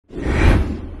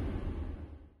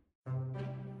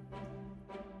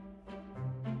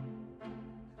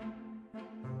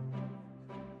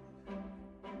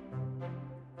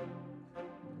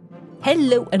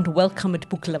Hello and welcome at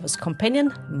Book Lovers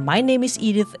Companion. My name is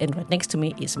Edith and right next to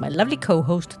me is my lovely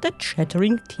co-host, the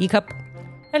Chattering Teacup.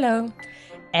 Hello.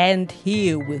 And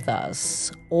here with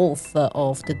us, author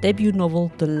of the debut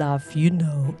novel, The Love You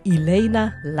Know,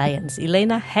 Elaina Lyons.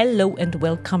 Elaina, hello and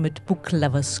welcome at Book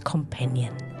Lovers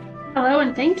Companion. Hello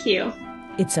and thank you.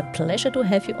 It's a pleasure to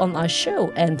have you on our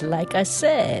show. And like I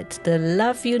said, The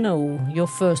Love You Know, your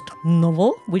first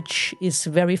novel, which is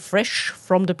very fresh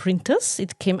from the printers.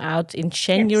 It came out in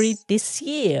January this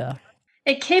year.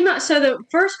 It came out, so the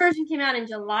first version came out in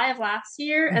July of last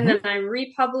year, and then I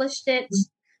republished it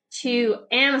to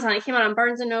Amazon. It came out on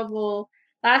Barnes & Noble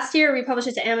last year, republished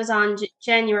it to Amazon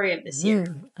January of this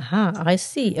year. I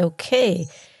see. Okay.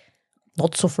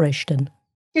 Not so fresh then.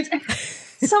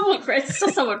 Somewhat fresh. Still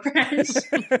somewhat fresh.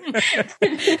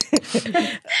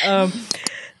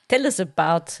 Tell us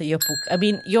about your book. I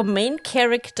mean, your main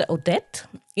character, Odette,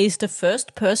 is the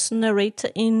first-person narrator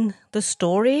in the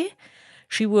story.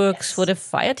 She works for the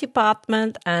fire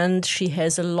department and she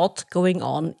has a lot going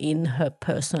on in her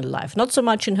personal life. Not so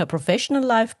much in her professional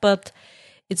life, but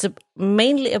it's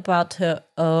mainly about her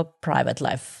private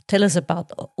life. Tell us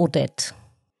about Odette.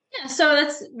 Yeah, so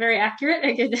that's very accurate.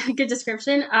 A good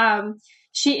description.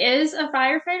 She is a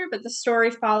firefighter, but the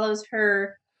story follows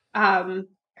her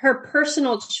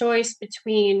personal choice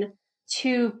between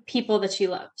two people that she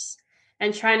loves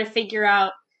and trying to figure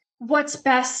out what's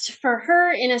best for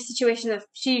her in a situation that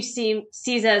she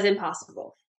sees as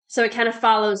impossible. So it kind of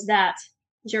follows that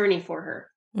journey for her.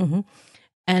 Mm-hmm.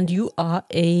 And you are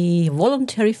a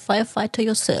voluntary firefighter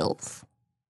yourself.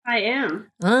 I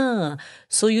am.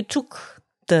 So you took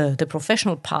the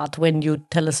professional part when you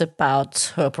tell us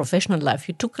about her professional life.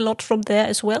 You took a lot from there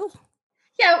as well?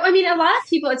 Yeah, I mean, a lot of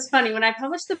people, it's funny, when I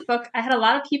published the book, I had a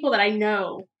lot of people that I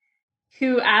know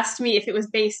who asked me if it was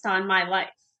based on my life.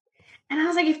 And I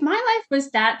was like, if my life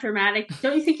was that dramatic,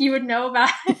 don't you think you would know about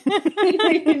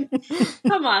it?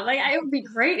 Come on, it would be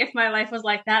great if my life was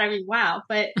like that. I mean, wow.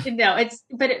 But no,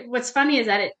 what's funny is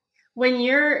that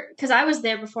because I was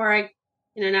there before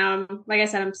now I'm, like I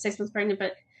said, I'm 6 months pregnant,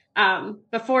 but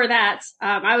before that,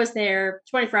 I was there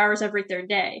 24 hours every third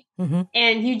day. Mm-hmm.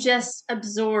 And you just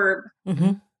absorb,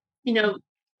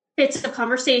 bits of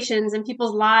conversations and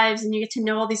people's lives, and you get to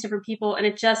know all these different people. And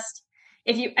it just,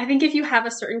 if you have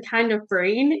a certain kind of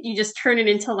brain, you just turn it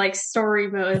into story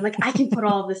mode. I can put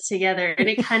all of this together. And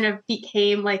it kind of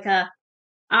became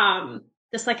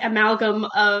this amalgam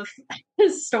of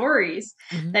stories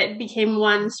that became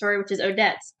one story, which is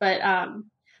Odette's. But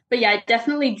yeah, it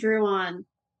definitely drew on,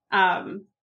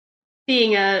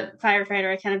 being a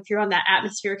firefighter, I kind of drew on that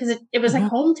atmosphere because it was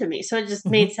home to me. So it just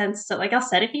made sense to I'll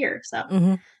set it here.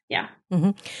 So yeah.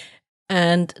 Mm-hmm.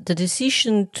 And the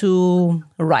decision to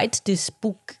write this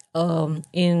book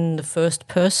in the first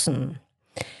person,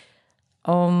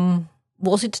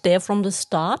 was it there from the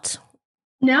start?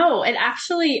 No, and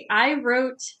actually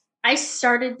I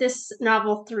started this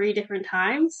novel 3 different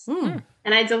times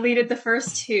and I deleted the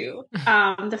first 2.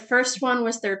 The first one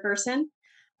was third person.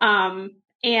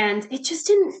 And it just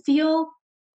didn't feel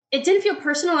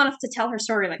personal enough to tell her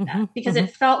story like that because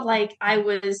it felt like I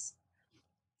was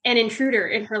an intruder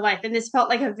in her life. And this felt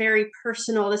like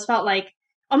this felt like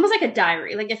almost like a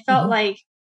diary. It felt like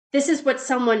this is what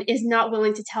someone is not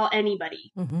willing to tell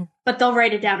anybody, but they'll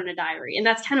write it down in a diary. And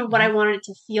that's kind of what I wanted it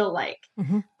to feel like.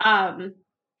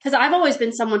 Because I've always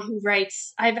been someone who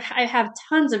writes. I have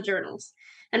tons of journals,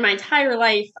 and my entire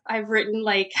life I've written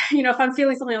if I'm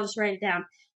feeling something, I'll just write it down.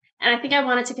 And I think I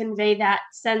wanted to convey that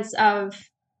sense of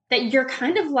that you're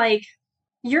kind of like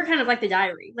the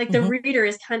diary. The reader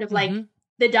is kind of like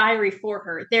the diary for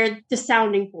her. They're the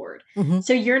sounding board.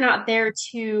 So you're not there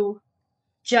to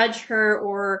judge her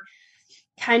or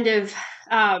kind of,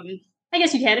 I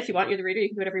guess you can if you want. You're the reader. You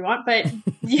can do whatever you want. But,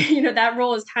 that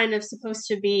role is kind of supposed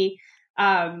to be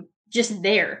just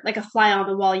there, like a fly on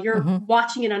the wall. You're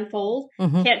watching it unfold.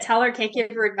 Can't tell her, can't give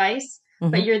her advice.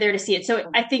 But you're there to see it.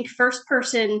 So I think first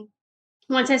person,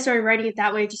 once I started writing it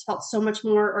that way, it just felt so much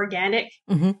more organic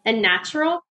and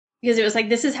natural because it was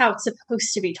this is how it's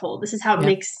supposed to be told. This is how it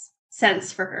makes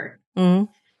sense for her.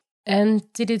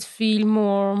 And did it feel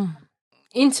more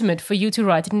intimate for you to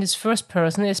write it in this first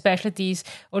person, especially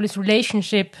all these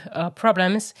relationship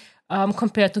problems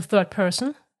compared to third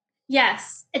person?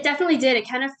 Yes, it definitely did. It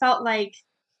kind of felt like,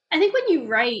 I think when you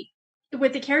write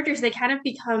with the characters, they kind of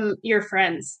become your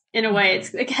friends in a way.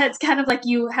 It's kind of like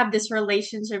you have this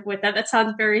relationship with them. That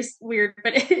sounds very weird,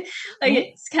 but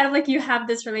it's kind of like you have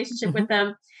this relationship with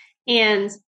them.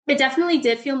 And it definitely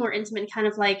did feel more intimate, kind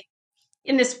of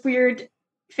in this weird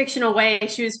fictional way.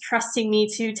 She was trusting me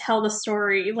to tell the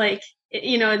story,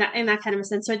 in that kind of a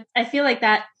sense. So I feel like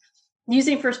that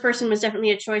using first person was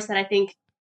definitely a choice that I think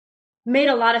made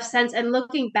a lot of sense. And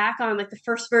looking back on like the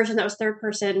first version that was third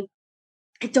person,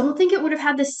 I don't think it would have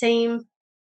had the same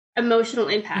emotional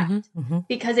impact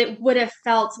because it would have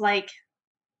felt like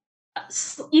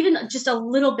even just a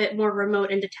little bit more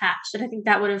remote and detached. And I think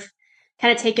that would have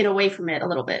kind of taken away from it a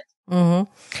little bit.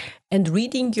 And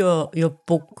reading your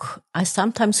book, I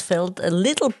sometimes felt a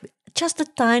little, just a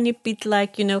tiny bit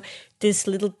like, this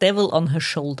little devil on her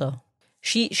shoulder.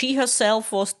 She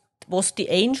herself was the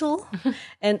angel,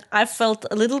 and I felt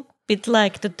a little bit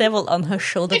like the devil on her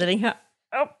shoulder telling her,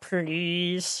 oh,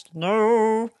 please,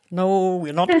 no,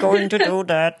 we're not going to do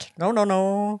that.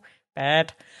 No,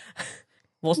 bad.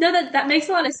 No, that makes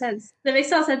a lot of sense. That makes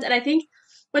a lot of sense. And I think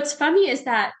what's funny is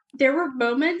that there were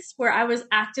moments where I was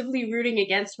actively rooting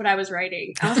against what I was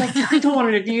writing. I was like, I don't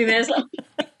want her to do this.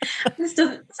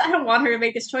 I don't want her to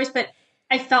make this choice. But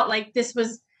I felt like this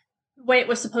was the way it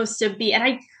was supposed to be.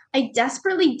 And I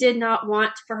desperately did not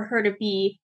want for her to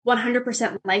be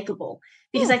 100% likable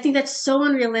because I think that's so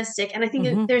unrealistic. And I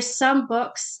think there's some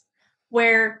books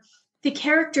where the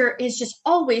character is just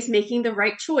always making the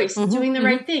right choice, doing the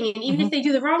right thing. And even if they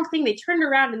do the wrong thing, they turn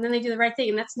around and then they do the right thing.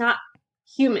 And that's not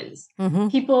humans.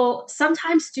 People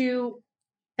sometimes do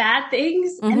bad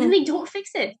things and then they don't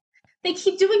fix it. They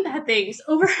keep doing bad things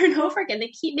over and over again. They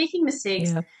keep making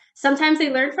mistakes. Yeah. Sometimes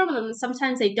they learn from them and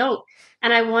sometimes they don't.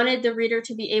 And I wanted the reader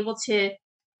to be able to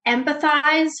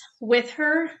empathize with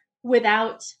her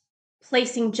without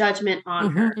placing judgment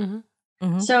on her.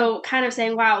 So kind of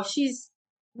saying, wow, she's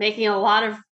making a lot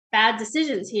of bad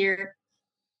decisions here.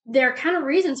 There are kind of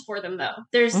reasons for them, though.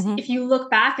 There's, if you look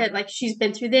back at, like, she's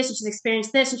been through this and she's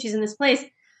experienced this and she's in this place.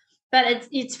 But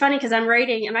it's funny because I'm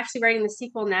actually writing the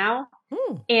sequel now.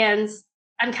 And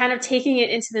I'm kind of taking it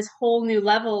into this whole new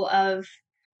level of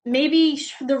maybe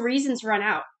the reasons run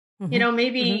out.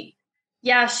 Maybe,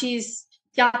 yeah, she's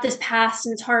got this past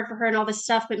and it's hard for her and all this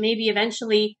stuff. But maybe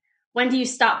eventually, when do you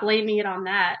stop blaming it on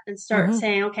that and start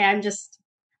saying, okay, I'm just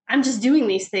doing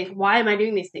these things. Why am I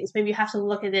doing these things? Maybe you have to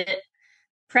look at it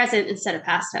present instead of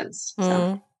past tense.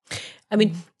 So. I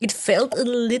mean, it felt a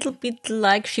little bit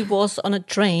like she was on a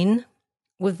train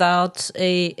without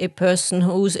a person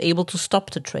who's able to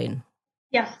stop the train.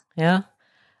 Yeah. Yeah.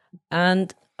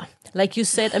 And like you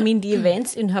said, I mean, the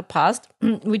events in her past,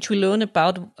 which we learn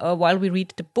about while we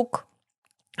read the book,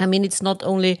 I mean, it's not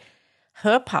only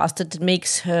her past that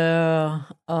makes her,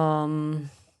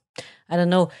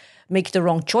 make the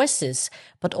wrong choices,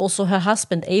 but also her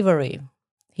husband, Avery.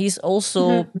 He's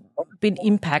also been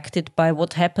impacted by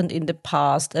what happened in the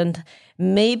past. And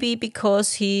maybe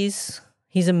because he's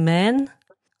a man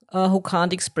who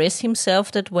can't express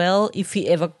himself that well, if he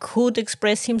ever could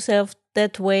express himself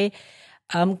that way,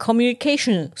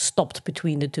 communication stopped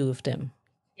between the two of them.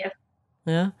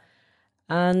 Yeah.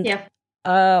 And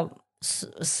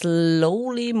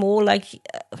slowly, more like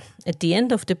at the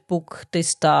end of the book, they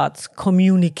start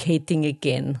communicating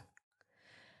again.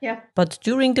 Yeah. But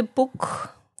during the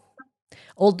book,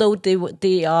 although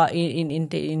they are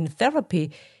in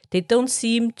therapy, they don't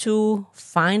seem to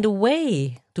find a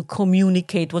way to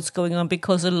communicate what's going on,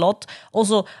 because a lot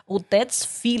also Odette's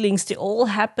feelings, they all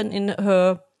happen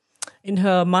in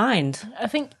her mind. I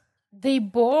think they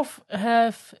both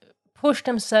have pushed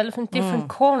themselves in different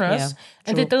corners,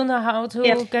 and they don't know how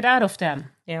to get out of them.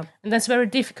 Yeah, and that's very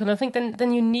difficult. I think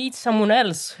then you need someone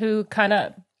else who kind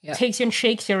of takes you and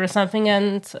shakes you or something,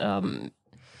 and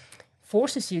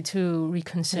forces you to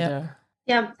reconsider.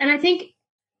 Yeah, and I think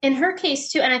in her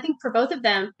case too, and I think for both of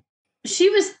them,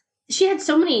 she had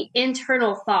so many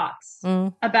internal thoughts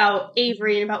about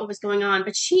Avery and about what was going on,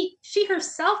 but she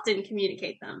herself didn't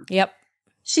communicate them. Yep.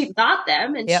 She thought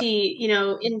them, and she,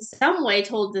 in some way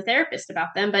told the therapist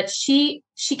about them, but she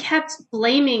kept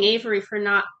blaming Avery for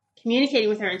not communicating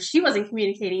with her, and she wasn't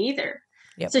communicating either.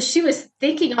 Yep. So she was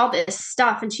thinking all this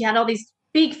stuff, and she had all these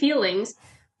big feelings,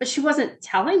 but she wasn't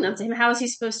telling them to him. How was he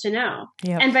supposed to know?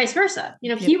 Yep. And vice versa.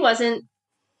 He wasn't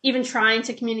even trying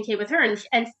to communicate with her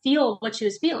and feel what she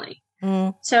was feeling.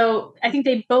 So I think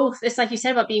they both, it's like you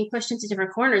said about being pushed into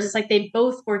different corners. It's like they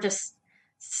both were just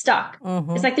stuck.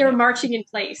 It's like they were marching in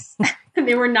place and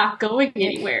they were not going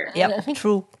anywhere. Yeah, I think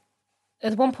true.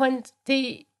 At one point,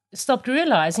 they stopped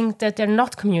realizing that they're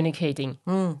not communicating.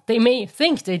 They may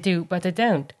think they do, but they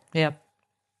don't. Yeah,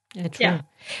 true. Yeah.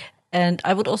 And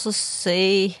I would also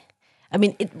say, I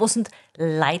mean, it wasn't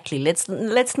lightly. Let's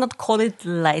not call it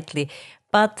lightly,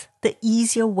 but the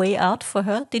easier way out for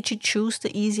her. Did she choose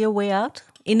the easier way out?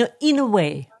 In a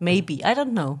way, maybe. I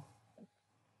don't know.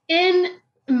 In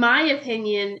my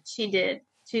opinion, she did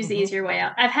choose the easier way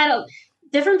out. I've had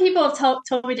different people have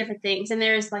told me different things, and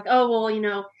there's like, oh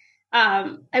well,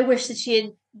 I wish that she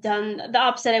had done the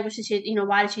opposite. I wish that she had,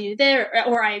 why did she do that?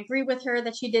 Or I agree with her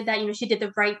that she did that. She did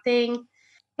the right thing.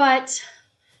 But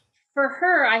for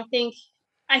her, I think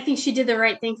she did the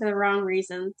right thing for the wrong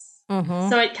reasons. Mm-hmm.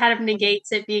 So it kind of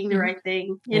negates it being the right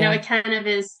thing. It kind of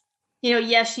is,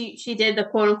 yes, she did the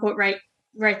quote unquote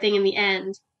right thing in the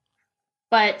end.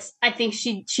 But I think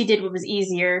she did what was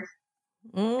easier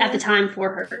at the time for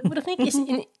her. But I think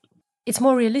it's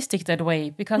more realistic that way,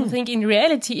 because I think in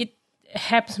reality it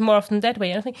happens more often that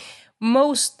way. And I think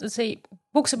most, let's say,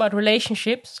 books about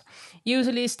relationships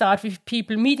usually start with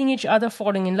people meeting each other,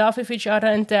 falling in love with each other,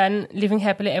 and then living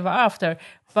happily ever after.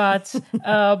 But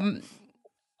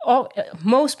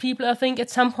most people, I think, at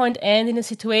some point end in a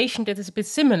situation that is a bit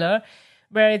similar,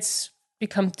 where it's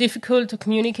become difficult to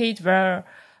communicate, where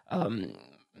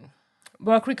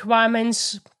work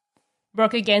requirements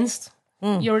work against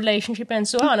your relationship and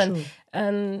so on.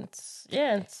 And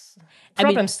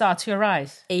problems start to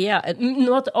arise. Yeah.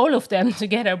 Not all of them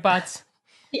together, but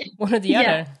one or the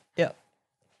other.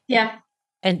 Yeah.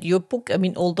 And your book, I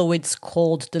mean, although it's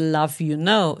called The Love You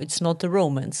Know, it's not a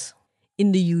romance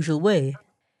in the usual way.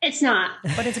 It's not.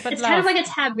 But it's about it's love. kind of like a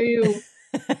taboo.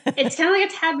 It's kind of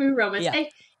like a taboo romance. Yeah.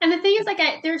 And the thing is,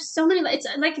 there's so many, it's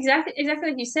like exactly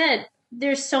like you said,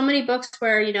 there's so many books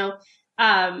where,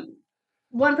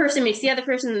 one person meets the other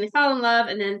person and they fall in love,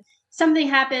 and then something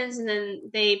happens and then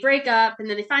they break up and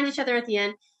then they find each other at the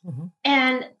end. Mm-hmm.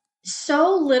 And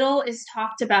so little is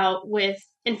talked about with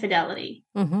infidelity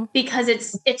because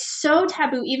it's so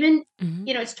taboo. Even,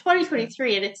 it's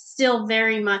 2023 and it's still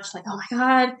very much like, oh my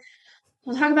God,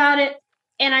 don't talk about it.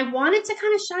 And I wanted to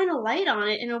kind of shine a light on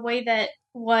it in a way that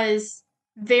was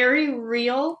very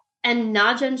real and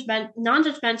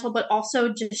non-judgmental, but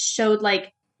also just showed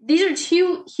like, these are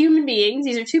two human beings.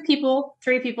 These are two people,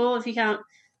 three people, if you count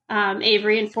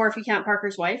Avery, and four if you count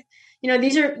Parker's wife.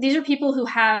 These are people who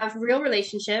have real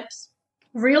relationships,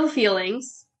 real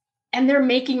feelings, and they're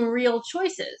making real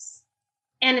choices.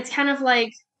 And it's kind of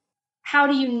like, how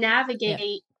do you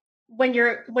navigate when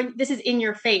this is in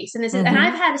your face? And this is, and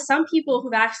I've had some people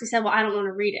who've actually said, well, I don't want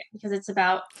to read it because it's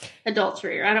about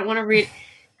adultery, or I don't want to read.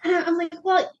 And I'm like,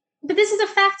 well, but this is a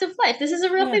fact of life. This is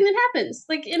a real thing that happens,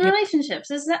 like in relationships.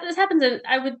 This happens, and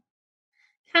I would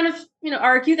kind of,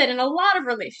 argue that in a lot of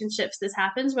relationships this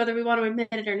happens, whether we want to admit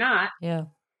it or not. Yeah.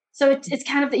 So it's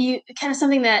kind of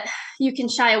something that you can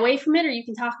shy away from it, or you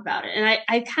can talk about it. And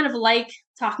I kind of like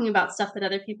talking about stuff that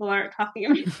other people aren't talking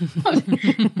about.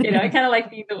 I kind of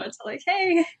like being the one to like,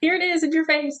 hey, here it is in your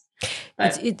face.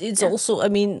 But, it's also, I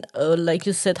mean, like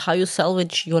you said, how you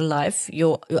salvage your life,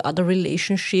 your other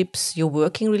relationships, your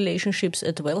working relationships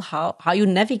as well, how you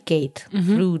navigate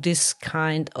through this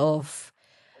kind of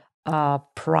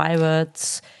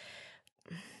private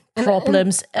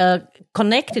problems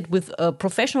connected with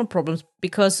professional problems,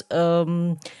 because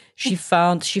she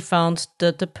found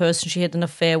that the person she had an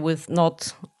affair with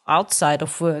not outside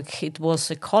of work, it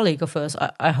was a colleague of hers.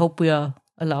 I hope we are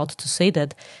allowed to say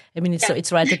that. I mean,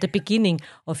 it's right at the beginning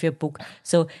of your book,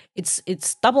 so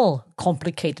it's double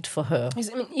complicated for her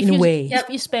in a way. If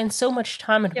you spend so much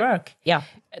time at work,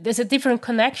 there's a different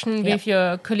connection with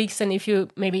your colleagues than if you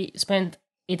maybe spend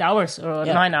 8 hours or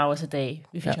 9 hours a day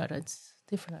with each other. It's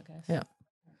different, I guess.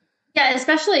 Yeah,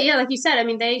 especially, like you said, I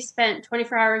mean, they spent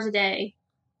 24 hours a day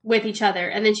with each other,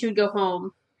 and then she would go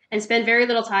home and spend very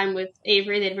little time with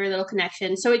Avery. They had very little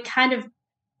connection. So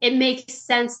it makes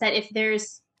sense that if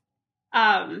there's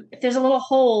a little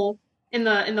hole in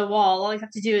the wall, all you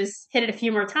have to do is hit it a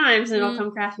few more times and it'll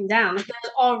come crashing down. Like,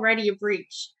 there's already a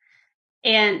breach.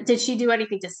 And did she do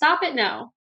anything to stop it?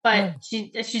 No. But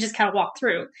she just kind of walked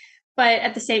through. But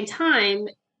at the same time,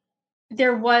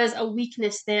 there was a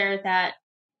weakness there that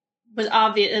was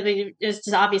obvious. I mean, it was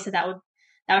just obvious that would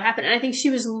happen. And I think she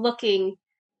was looking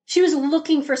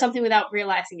for something without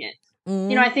realizing it.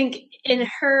 I think in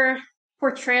her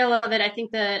portrayal of it, I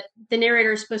think the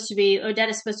narrator is supposed to be, Odette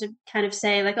is supposed to kind of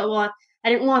say like, oh, well, I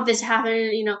didn't want this to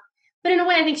happen, but in a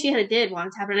way, I think she kind of did want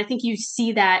it to happen. And I think you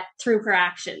see that through her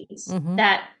actions,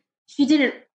 that she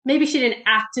didn't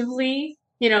actively,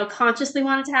 consciously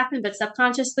want it to happen, but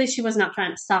subconsciously she was not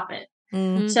trying to stop it.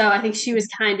 So I think she was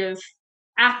kind of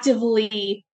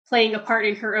actively playing a part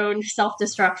in her own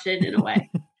self-destruction in a way.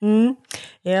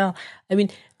 Yeah. I mean,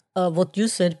 what you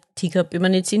said, Teacup, I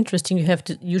mean, it's interesting. You have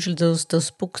usually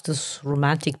those books, those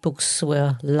romantic books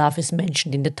where love is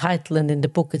mentioned in the title and in the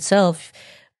book itself.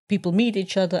 People meet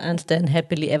each other and then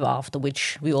happily ever after,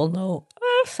 which we all know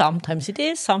sometimes it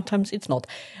is, sometimes it's not.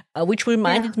 Which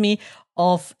reminded me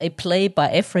of a play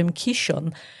by Ephraim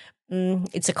Kishon.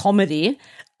 It's a comedy,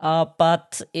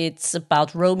 but it's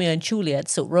about Romeo and Juliet.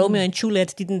 So Romeo and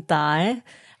Juliet didn't die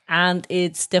and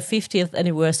it's their 50th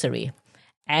anniversary.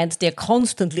 And they're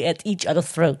constantly at each other's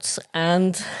throats.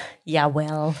 And yeah,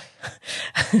 well,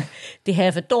 they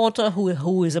have a daughter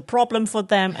who is a problem for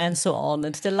them and so on.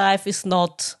 And their life is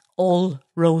not all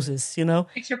roses, you know?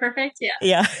 Picture perfect, yeah.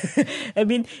 Yeah. I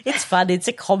mean, it's fun. It's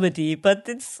a comedy, but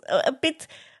it's a bit,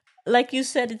 like you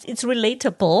said, it's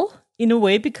relatable in a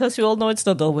way because you all know it's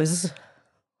not always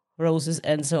roses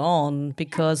and so on,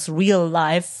 because real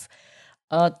life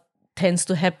tends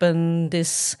to happen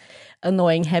this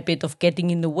annoying habit of getting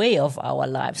in the way of our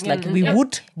lives. Like we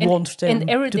would want them and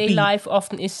everyday to be. life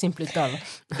often is simply dull.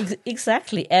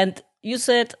 Exactly. And you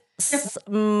said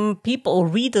people or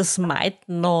readers might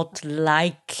not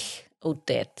like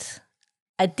Odette.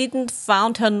 I didn't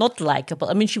found her not likable.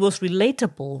 I mean, she was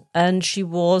relatable and she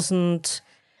wasn't,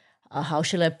 how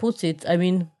shall I put it? I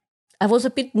mean, I was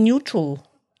a bit neutral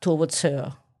towards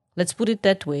her. Let's put it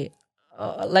that way.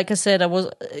 Like I said, I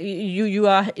was. You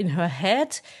are in her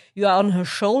head. You are on her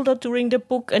shoulder during the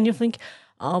book, and you think,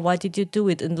 "Oh, why did you do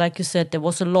it?" And like you said, there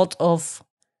was a lot of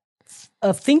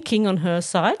thinking on her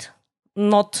side,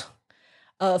 not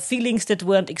feelings that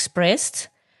weren't expressed,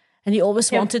 and you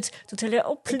always wanted to tell her,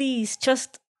 "Oh, please,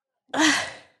 just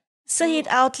say it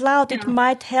out loud. It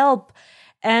might help."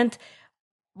 And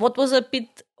what was a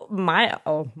bit my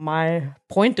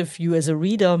point of view as a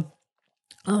reader.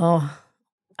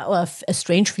 A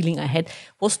strange feeling I had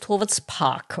was towards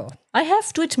Parker. I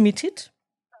have to admit it.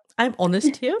 I'm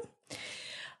honest here.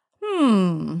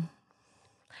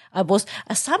 I was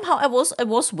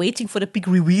waiting for the big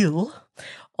reveal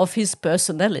of his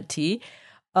personality.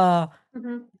 Some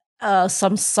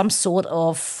sort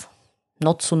of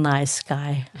not so nice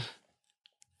guy,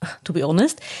 to be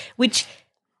honest, which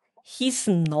he's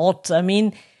not. I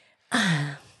mean,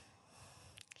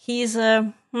 he's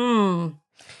a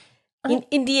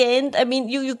In the end, I mean,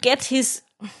 you get his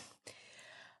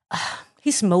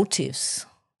motives,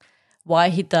 why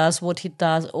he does what he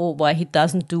does, or why he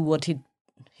doesn't do what he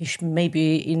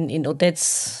maybe in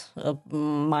Odette's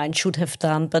mind should have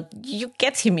done. But you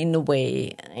get him in a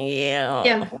way,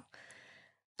 Yeah.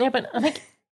 But I think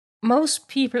most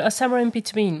people are somewhere in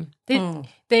between.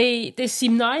 They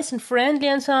seem nice and friendly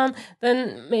and so on.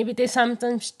 Then maybe they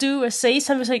sometimes do or say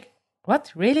something like,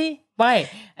 "What, really? Why?"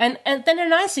 And then they're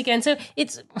nice again. So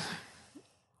it's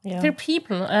they're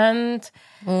people, and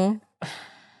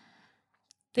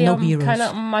they No are heroes. kind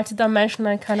of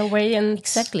multidimensional kind of way. And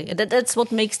Exactly. That's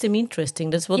what makes them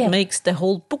interesting. That's what makes the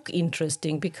whole book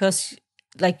interesting because,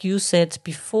 like you said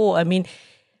before, I mean,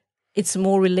 it's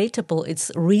more relatable.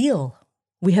 It's real.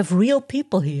 We have real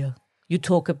people here you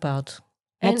talk about,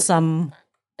 not some...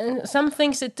 And some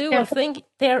things they do, I think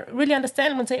they're really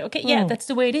understandable and say, okay, that's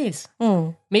the way it is.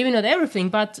 Maybe not everything,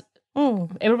 but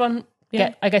everyone,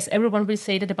 I guess everyone will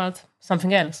say that about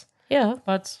something else. Yeah.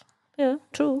 But Yeah,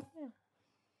 true.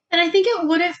 And I think it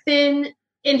would have been,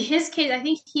 in his case, I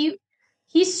think he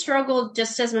struggled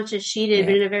just as much as she did,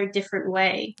 but in a very different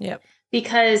way. Yeah.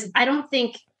 Because I don't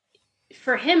think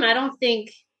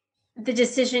the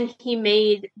decision he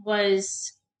made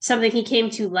was something he came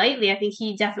to lightly. I think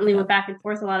he definitely went back and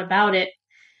forth a lot about it.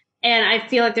 And I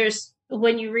feel like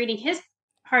when you're reading his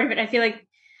part of it, I feel like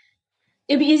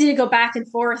it'd be easy to go back and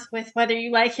forth with whether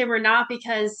you like him or not,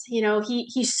 because, you know,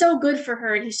 he's so good for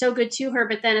her and he's so good to her.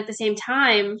 But then at the same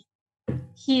time,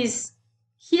 he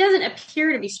doesn't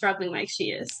appear to be struggling like she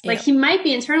is. Like he might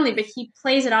be internally, but he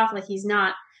plays it off like he's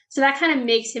not. So that kind of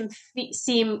makes him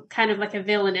seem kind of like a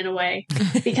villain in a way,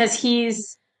 because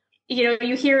he's, you know,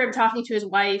 you hear him talking to his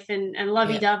wife and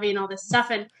lovey-dovey and all this stuff.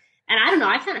 And I don't know,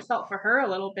 I kind of felt for her a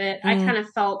little bit. I kind of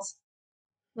felt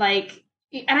like,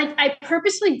 and I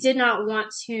purposely did not want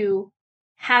to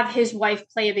have his wife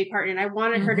play a big part in it. I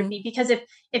wanted her to be, because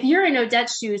if you're in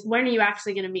Odette's shoes, when are you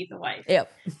actually going to meet the wife? Yep.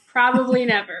 Probably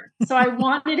never. So I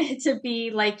wanted it to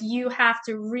be like, you have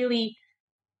to really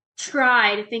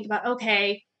try to think about,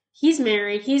 okay, he's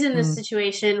married, he's in this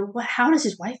situation. How does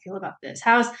his wife feel about this?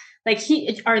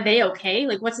 Are they okay?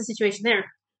 Like, what's the situation there?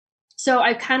 So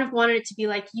I kind of wanted it to be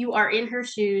like, you are in her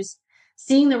shoes,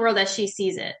 seeing the world as she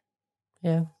sees it.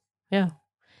 Yeah. Yeah.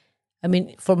 I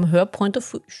mean, from her point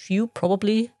of view,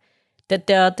 probably that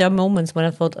there are moments when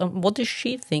I thought, what is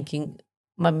she thinking?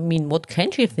 I mean, what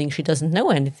can she think? She doesn't know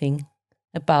anything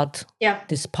about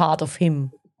this part of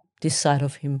him, this side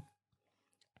of him.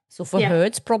 So for her,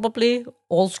 it's probably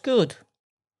all's good.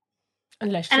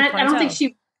 unless she And I don't finds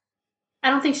think I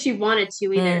don't think she wanted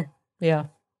to either.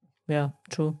 Yeah,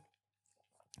 true.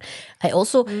 I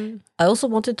also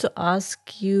wanted to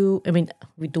ask you, I mean,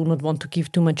 we do not want to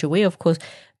give too much away, of course,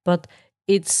 but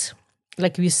it's,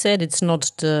 like we said, it's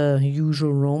not the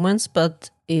usual romance,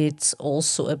 but it's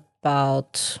also a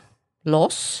about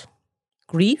loss,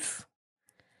 grief,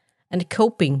 and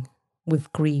coping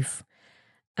with grief.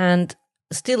 And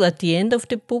still at the end of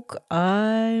the book,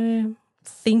 I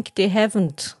think they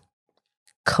haven't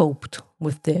coped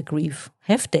with their grief,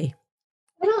 have they?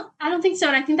 I don't think so.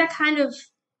 And I think that kind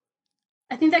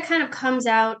of comes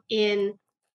out in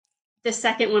the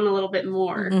second one a little bit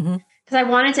more. Because I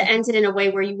wanted to end it in a way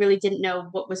where you really didn't know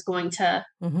what was going to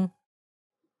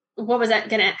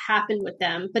happen with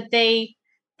them. But they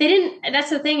didn't.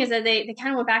 That's the thing, is that they kind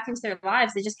of went back into their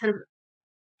lives. They just kind of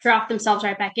dropped themselves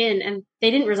right back in, and they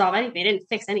didn't resolve anything. They didn't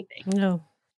fix anything. No.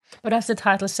 But as the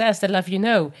title says, the love you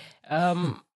know,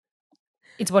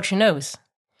 it's what she knows.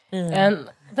 And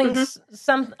I think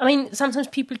sometimes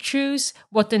people choose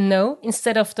what they know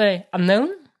instead of the unknown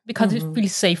because it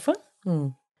feels safer.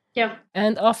 Yeah.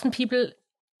 And often people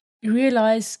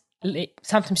realize,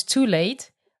 sometimes too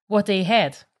late, what they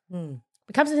had.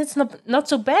 Because it's not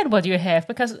so bad what you have,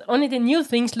 because only the new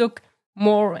things look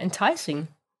more enticing,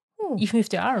 even if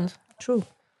they aren't. True.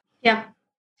 Yeah.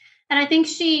 And I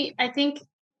think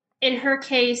in her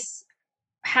case,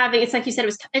 it's like you said,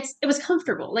 it was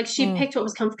comfortable. Like she picked what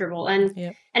was comfortable, and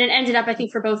it ended up, I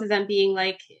think, for both of them being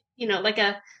like, like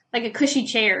a cushy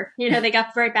chair. They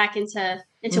got right back into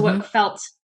what felt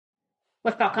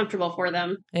comfortable for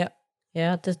them.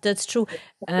 Yeah, that's true.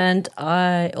 And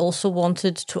I also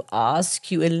wanted to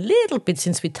ask you a little bit,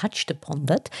 since we touched upon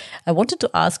that, I wanted to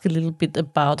ask a little bit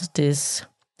about this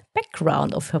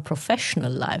background of her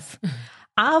professional life.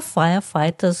 Are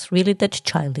firefighters really that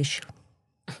childish?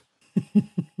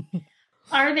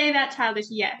 Are they that childish?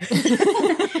 Yes.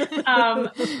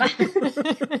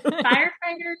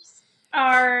 Firefighters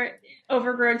are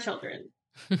overgrown children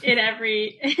in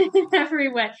every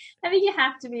way. I think you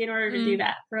have to be in order to do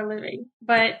that for a living.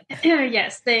 But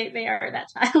yes, they are that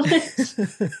childish.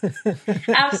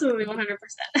 Absolutely,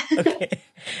 100%. Okay.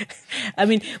 I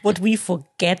mean, what we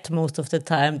forget most of the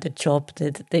time, the job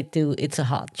that they do, it's a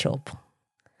hard job.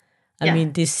 I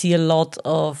mean, they see a lot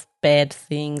of bad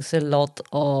things, a lot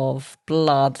of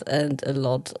blood and a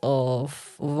lot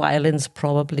of violence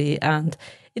probably, and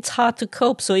it's hard to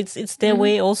cope. So it's their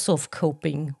way also of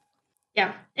coping.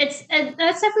 Yeah, that's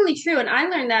definitely true. And I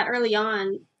learned that early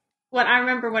on. I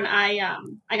remember when I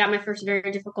got my first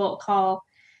very difficult call,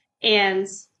 and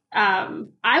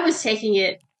I was taking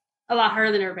it a lot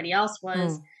harder than everybody else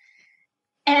was.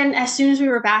 And as soon as we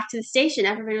were back to the station,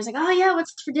 everybody was like, "Oh yeah,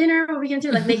 what's for dinner? What are we gonna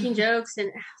do?" Like making jokes. And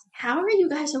I was like, "How are you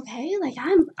guys okay?" Like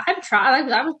I'm trying.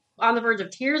 Like I was on the verge of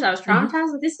tears. I was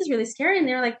traumatized. Like this is really scary. And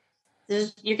they were like,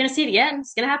 "You're gonna see it again.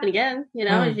 It's gonna happen again. You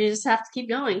just have to keep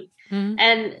going."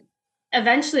 And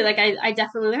eventually, like I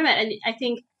definitely learned that. And I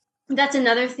think that's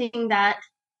another thing that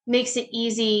makes it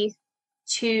easy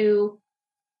to,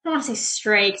 I don't want to say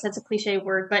stray because that's a cliche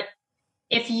word, but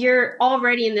if you're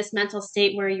already in this mental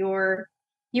state where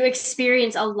you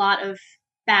experience a lot of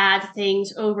bad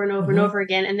things over and over and over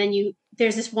again, and then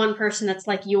there's this one person that's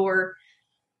like your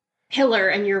pillar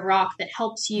and your rock that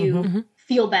helps you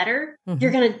feel better,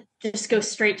 you're going to just go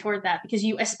straight toward that, because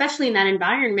you, especially in that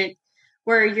environment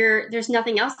where there's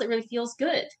nothing else that really feels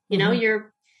good,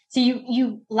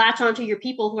 you latch onto your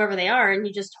people, whoever they are, and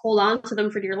you just hold on to them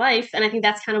for your life. And I think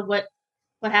that's kind of what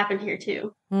happened here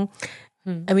too.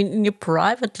 I mean, in your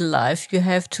private life, you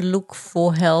have to look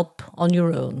for help on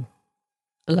your own,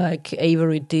 like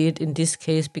Avery did in this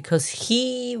case, because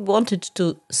he wanted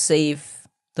to save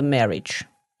the marriage,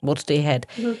 what they had.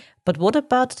 But what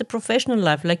about the professional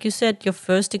life? Like you said, your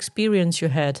first experience you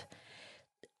had.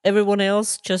 Everyone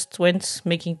else just went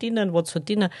making dinner and what's for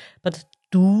dinner. But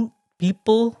do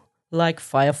people like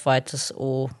firefighters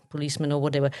or policemen or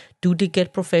whatever, do they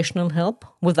get professional help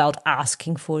without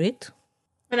asking for it?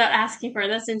 Without asking for it.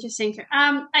 That's interesting.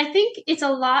 I think it's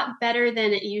a lot better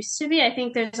than it used to be. I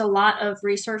think there's a lot of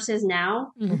resources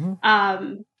now.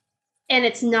 And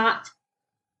it's not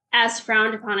as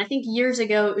frowned upon. I think years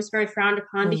ago it was very frowned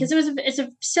upon because it's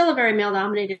still a very male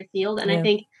dominated field. And I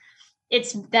think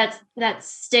it's that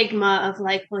stigma of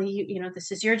like, well, you know,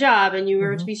 this is your job and you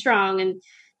were to be strong.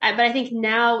 But I think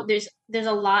now there's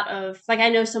a lot of, like, I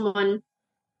know someone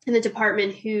in the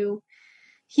department who,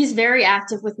 he's very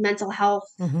active with mental health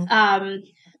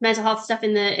stuff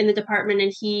in the department,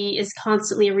 and he is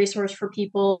constantly a resource for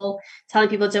people, telling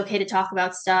people it's okay to talk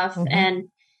about stuff. And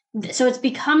so it's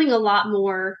becoming a lot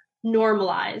more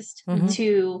normalized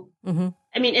to,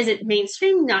 I mean, is it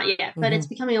mainstream? Not yet, but it's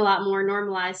becoming a lot more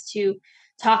normalized to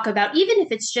talk about, even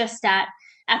if it's just at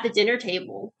the dinner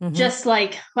table, just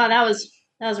like, wow, that was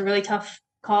a really tough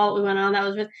call we went on. That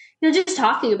was really, just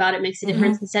talking about it makes a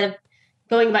difference instead of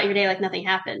going about your day like nothing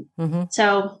happened.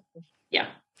 So, yeah.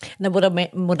 Now,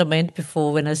 what I meant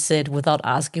before when I said without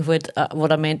asking for it,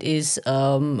 what I meant is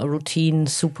a routine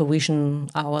supervision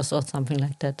hours or something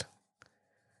like that.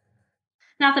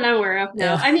 Not that I'm aware of. No,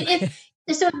 Yeah. I mean,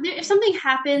 if something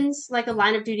happens, like a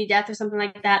line of duty death or something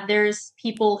like that, there's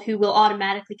people who will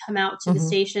automatically come out to the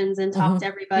stations and talk to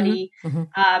everybody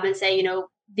and say,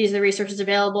 these are the resources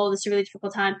available. This is a really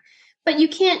difficult time, but you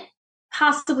can't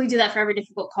possibly do that for every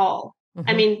difficult call.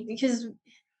 I mean, because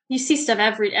you see stuff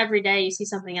every day. You see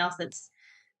something else that's,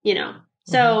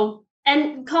 so.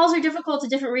 And calls are difficult to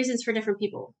different reasons for different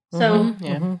people. So,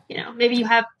 maybe you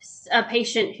have a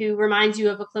patient who reminds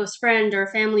you of a close friend or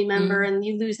a family member and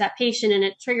you lose that patient and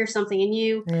it triggers something in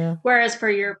you. Yeah. Whereas for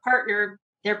your partner,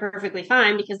 they're perfectly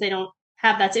fine because they don't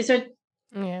have that. So,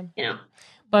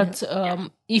 But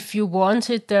if you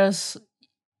want it, there's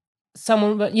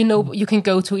someone, you can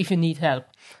go to if you need help.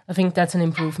 I think that's an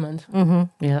improvement.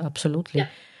 Yeah, absolutely. Yeah.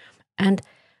 And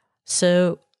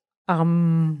so,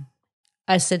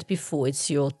 I said before, it's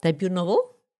your debut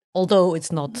novel, although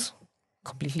it's not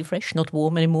completely fresh, not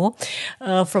warm anymore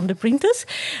from the printers,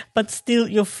 but still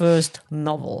your first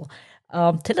novel.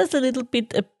 Tell us a little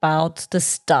bit about the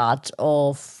start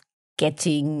of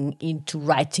getting into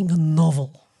writing a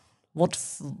novel. When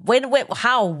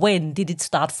did it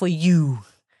start for you?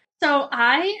 So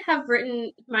I have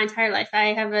written my entire life.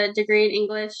 I have a degree in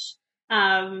English,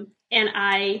 and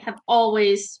I have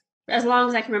always, as long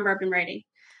as I can remember, I've been writing.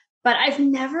 But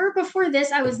before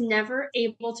this, I was never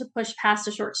able to push past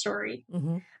a short story.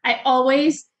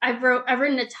 I've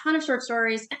written a ton of short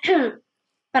stories,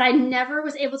 but I never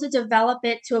was able to develop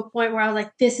it to a point where I was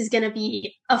like, this is going to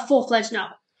be a full-fledged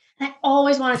novel. And I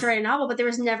always wanted to write a novel, but there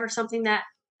was never something that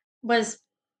was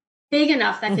big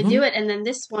enough that could do it. And then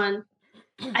this one,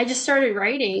 I just started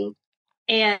writing,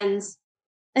 and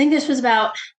I think this was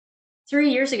about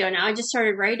 3 years ago now. I just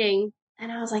started writing. And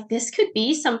I was like, this could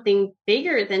be something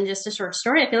bigger than just a short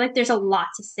story. I feel like there's a lot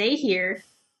to say here.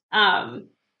 And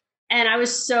I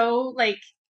was so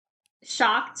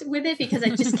shocked with it because I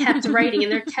just kept writing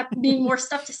and there kept being more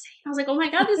stuff to say. I was like, oh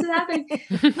my God, this is happening.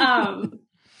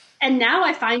 And now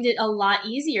I find it a lot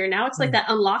easier. Now it's like that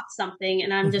unlocked something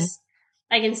and I'm just,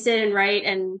 I can sit and write.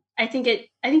 And I think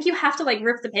you have to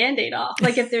rip the Band-Aid off.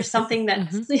 If there's something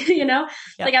that's,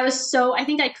 I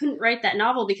think I couldn't write that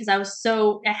novel because I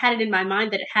had it in my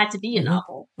mind that it had to be a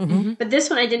novel. But this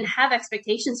one, I didn't have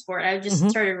expectations for it. I just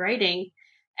started writing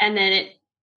and then it,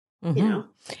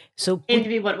 so came to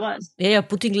be what it was. Yeah,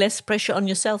 putting less pressure on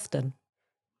yourself then.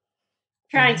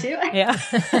 Trying to.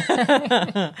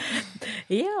 Yeah.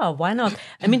 Yeah, why not?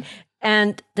 I mean,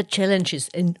 and the challenges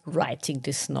in writing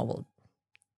this novel,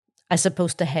 I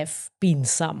suppose there have been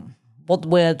some. What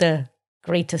were the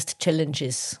greatest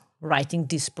challenges writing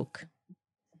this book?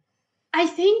 I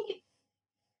think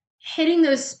hitting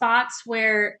those spots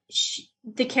where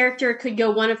the character could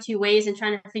go one of two ways and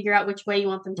trying to figure out which way you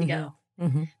want them to go.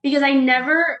 Because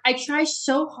I try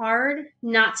so hard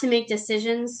not to make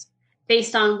decisions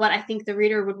based on what I think the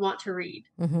reader would want to read.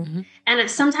 And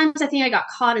sometimes I think I got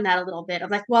caught in that a little bit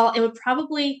of well, it would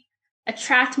probably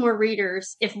attract more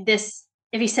readers if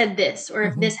he said this or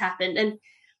if this happened. And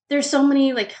there's so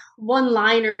many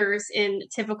one-liners in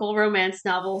typical romance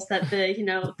novels that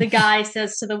the guy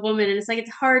says to the woman, and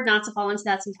it's hard not to fall into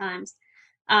that sometimes.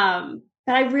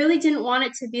 But I really didn't want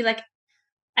it to be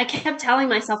I kept telling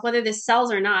myself, whether this sells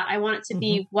or not, I want it to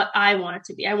be what I want it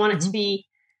to be. I want it to be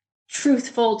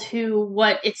truthful to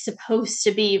what it's supposed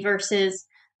to be versus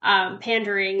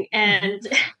pandering and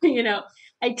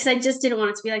because I just didn't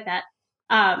want it to be like that.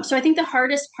 So I think the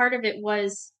hardest part of it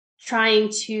was trying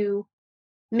to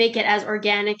make it as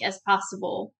organic as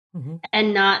possible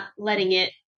and not letting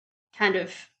it kind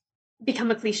of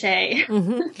become a cliche.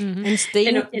 And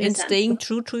staying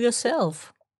true to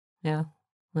yourself. Yeah.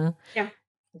 Yeah.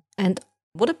 And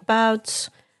what about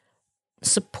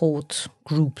support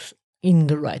groups in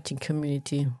the writing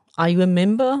community? Are you a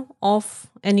member of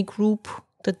any group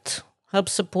that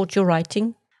helps support your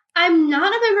writing? I'm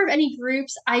not a member of any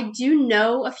groups. I do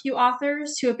know a few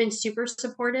authors who have been super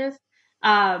supportive.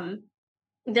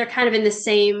 They're kind of in the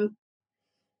same,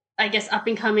 I guess, up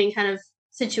and coming kind of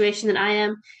situation that I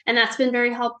am. And that's been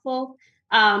very helpful.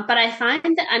 But I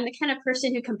find that I'm the kind of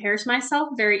person who compares myself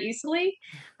very easily.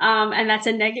 And that's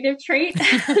a negative trait.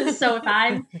 So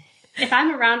if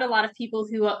I'm around a lot of people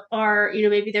who are,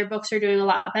 maybe their books are doing a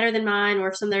lot better than mine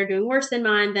or some that are doing worse than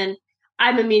mine, then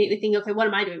I'm immediately thinking, okay, what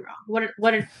am I doing wrong?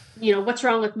 What's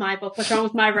wrong with my book? What's wrong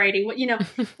with my writing?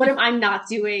 What am I not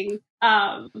doing?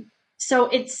 So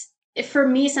for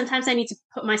me, sometimes I need to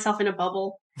put myself in a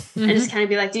bubble and just kind of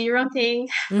be like, do your own thing,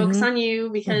 focus on you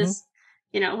because,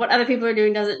 what other people are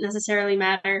doing doesn't necessarily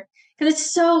matter. because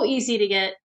it's so easy to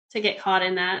get caught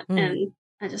in that, and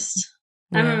I just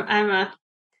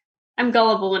I'm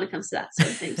gullible when it comes to that sort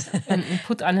of thing. So. and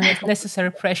put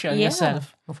unnecessary pressure on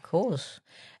yourself. Of course.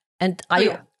 And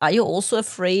are you also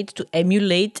afraid to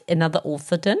emulate another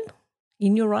author then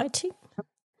in your writing?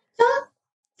 Don't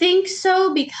think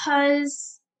so,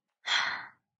 because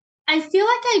I feel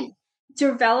like I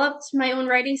developed my own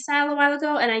writing style a while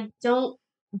ago, and I don't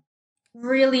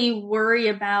really worry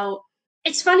about.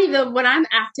 It's funny though, when I'm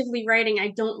actively writing, I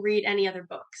don't read any other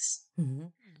books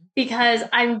because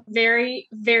I'm very,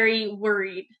 very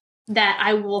worried that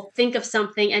I will think of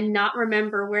something and not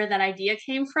remember where that idea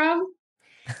came from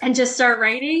and just start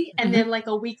writing. And then like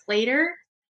a week later,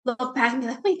 look back and be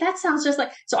like, wait, that sounds just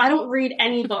like, so I don't read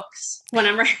any books when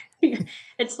I'm writing.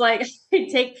 It's like,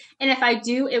 and if I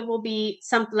do, it will be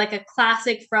something like a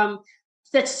classic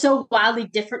that's so wildly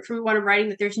different from what I'm writing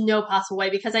that there's no possible way,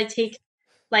 because I take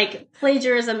like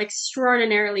plagiarism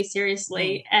extraordinarily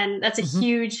seriously, and that's a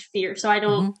huge fear. So I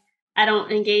don't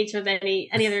engage with any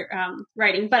other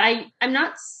writing, but I'm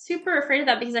not super afraid of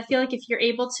that, because I feel like if you're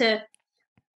able to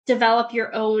develop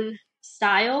your own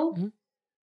style,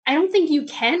 I don't think you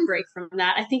can break from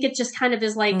that. I think it just kind of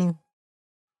is like,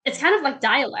 it's kind of like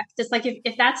dialect. It's like,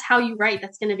 if that's how you write,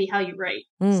 that's going to be how you write.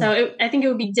 So I think it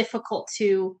would be difficult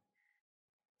to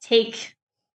take,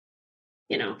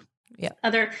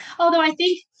 although I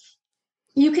think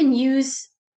you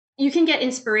can get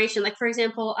inspiration. Like, for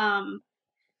example,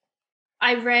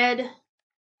 I read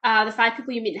The 5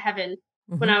 People You Meet in Heaven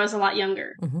when I was a lot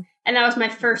younger. And that was my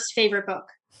first favorite book.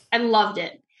 I loved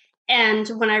it. And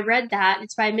when I read that,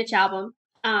 it's by Mitch Albom,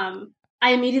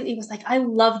 I immediately was like, I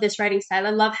love this writing style.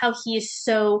 I love how he is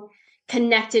so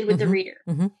connected with the reader.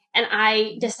 And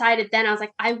I decided then, I was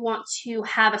like, I want to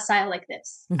have a style like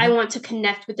this. I want to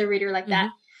connect with the reader like that.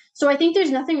 So I think there's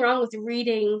nothing wrong with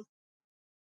reading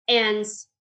and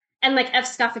like F.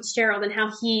 Scott Fitzgerald and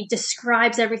how he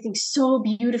describes everything so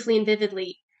beautifully and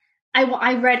vividly. I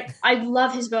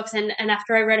love his books. And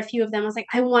after I read a few of them, I was like,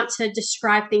 I want to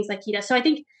describe things like he does. So I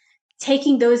think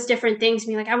taking those different things,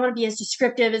 being like, I want to be as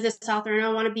descriptive as this author, and I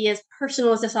want to be as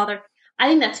personal as this author. I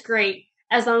think that's great,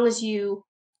 as long as you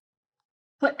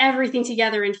put everything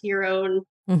together into your own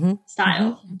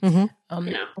style.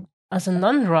 As a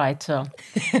non-writer,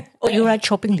 you write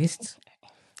shopping lists.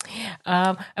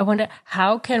 I wonder,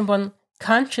 how can one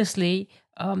consciously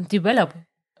develop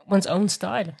one's own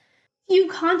style? You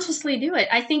consciously do it.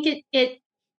 I think it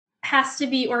has to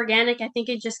be organic. I think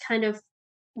it just kind of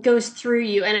goes through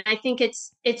you, and I think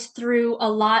it's through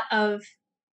a lot of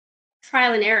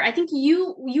trial and error. I think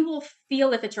you will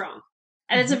feel if it's wrong,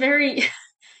 and it's a very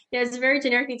it's a very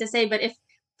generic thing to say. But if,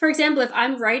 for example, if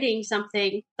I'm writing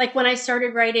something, like when I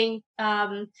started writing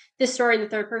this story in the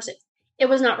third person, it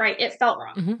was not right. It felt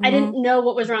wrong. I didn't know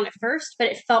what was wrong at first, but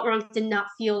it felt wrong. It did not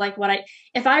feel like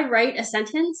if I write a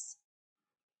sentence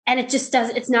and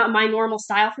it's not my normal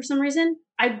style for some reason,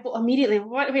 I immediately,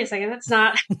 wait a second, that's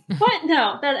not, what?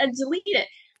 No, I delete it.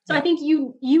 So I think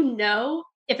you know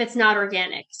if it's not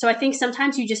organic. So I think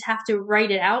sometimes you just have to write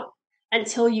it out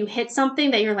until you hit something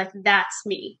that you're like, that's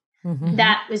me.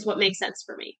 That is what makes sense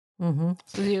for me.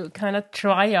 So you kind of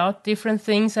try out different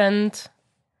things and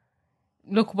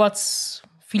look what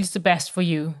feels the best for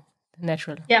you,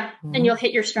 natural. Yeah, and you'll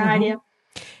hit your stride, yeah.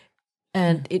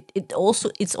 And it's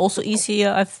also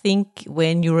easier, I think,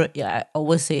 when I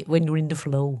always say, when you're in the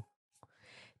flow,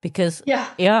 because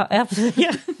absolutely,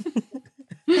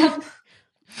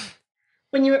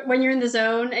 when you're in the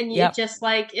zone and you just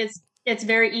like it's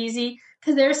very easy,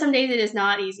 because there are some days it is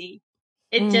not easy.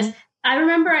 It just, I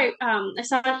remember I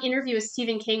saw an interview with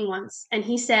Stephen King once, and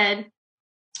he said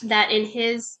that in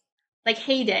his like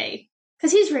heyday,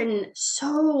 because he's written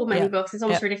so many books, it's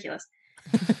almost ridiculous.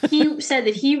 He said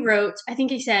that he wrote, I think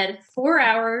he said 4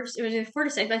 hours, it was either 4 to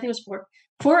 6, but I think it was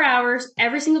 4 hours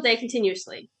every single day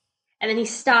continuously. And then he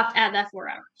stopped at that 4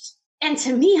 hours. And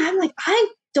to me, I'm like, I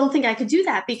don't think I could do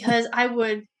that, because I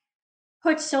would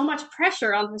put so much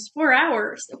pressure on those 4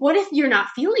 hours. What if you're not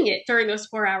feeling it during those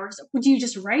 4 hours? Would you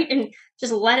just write and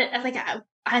just let it, like,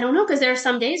 I don't know, because there are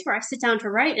some days where I sit down to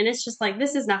write and it's just like,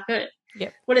 this is not good.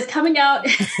 Yep. What is coming out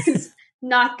is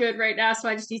not good right now, so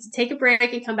I just need to take a break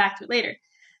and come back to it later.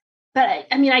 But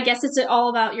I mean, I guess it's all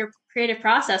about your creative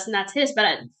process, and that's his.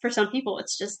 But for some people,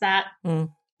 it's just that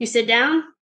you sit down,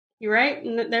 you write,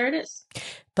 and there it is.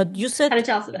 But you said, kind of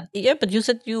jealous of that. Yeah, but you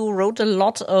said you wrote a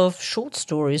lot of short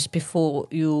stories before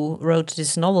you wrote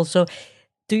this novel. So,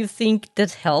 do you think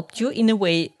that helped you in a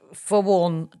way, for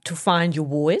one, to find your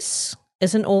voice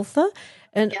as an author,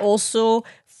 and also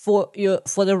for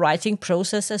the writing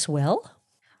process as well?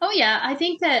 Oh yeah, I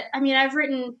think that, I mean, I've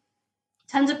written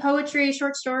tons of poetry,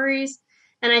 short stories.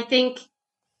 And I think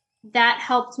that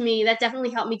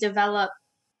definitely helped me develop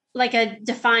like a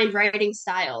defined writing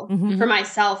style for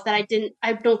myself that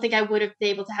I don't think I would have been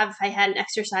able to have if I hadn't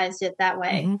exercised it that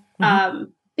way.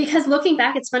 Because looking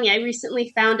back, it's funny. I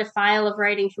recently found a file of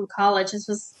writing from college. This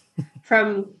was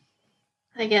from,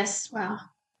 I guess, wow,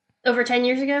 over 10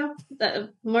 years ago.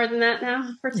 More than that now,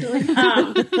 unfortunately.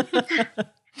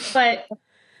 But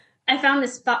I found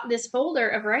this folder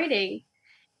of writing,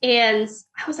 and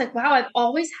I was like, wow, I've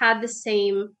always had the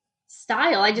same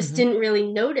style. I just didn't really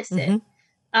notice it.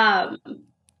 And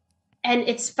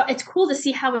it's cool to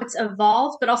see how it's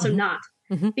evolved, but also not,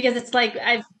 because it's like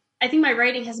I think my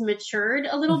writing has matured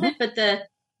a little bit, but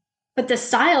the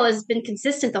style has been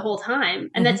consistent the whole time.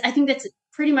 And I think that's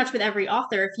pretty much with every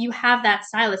author. If you have that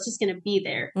style, it's just going to be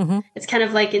there. It's kind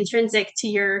of like intrinsic to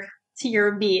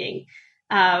your being.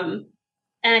 And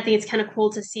I think it's kind of cool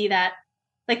to see that,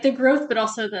 like the growth, but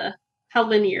also how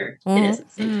linear it is at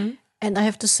the same time. And I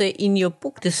have to say, in your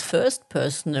book, this first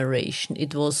person narration,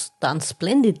 it was done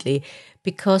splendidly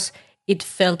because it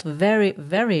felt very,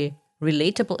 very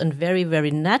relatable and very, very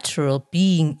natural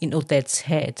being in Odette's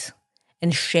head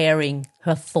and sharing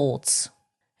her thoughts.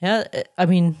 Yeah, I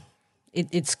mean,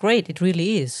 it's great. It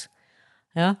really is.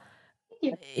 Yeah.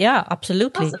 Yeah,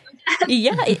 absolutely. Awesome.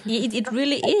 Yeah, it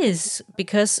really is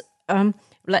because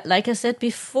like I said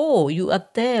before, you are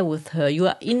there with her, you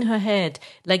are in her head,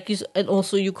 and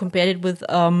also you compared it with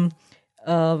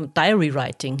diary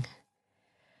writing.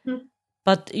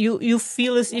 But you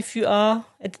feel as if you are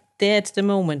there at the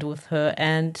moment with her,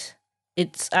 and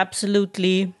it's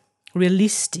absolutely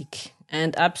realistic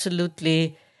and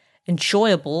absolutely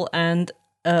enjoyable and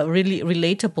really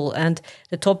relatable. And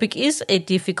the topic is a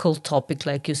difficult topic,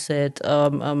 like you said.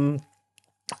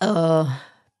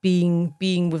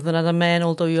 Being with another man,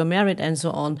 although you're married, and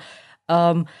so on.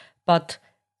 But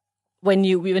when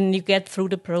you get through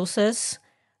the process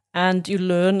and you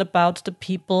learn about the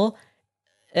people,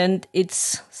 and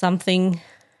it's something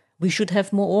we should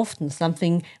have more often,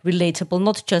 something relatable,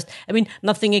 not just, I mean,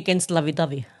 nothing against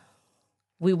lovey-dovey.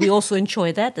 We also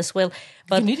enjoy that as well.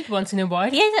 But you need it once in a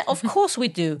while. Yeah, of course we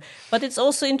do. But it's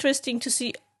also interesting to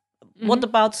see what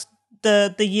about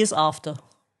the years after?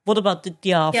 What about the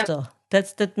year after? Yeah.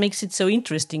 That makes it so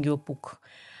interesting, your book.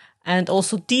 And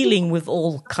also dealing with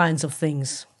all kinds of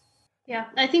things. Yeah,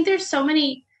 I think there's so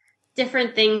many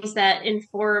different things that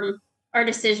inform our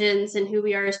decisions and who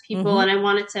we are as people. And I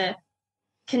wanted to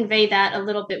convey that a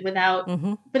little bit without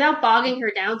bogging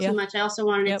her down too much. I also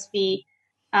wanted it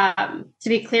to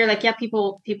be clear, like, yeah,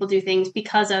 people do things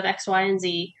because of X, Y, and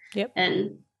Z. Yep.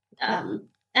 And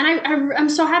I'm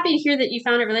so happy to hear that you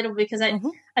found it relatable, because I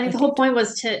think the whole point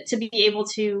was to be able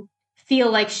to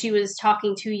feel like she was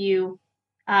talking to you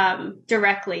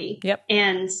directly. Yep.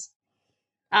 And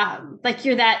like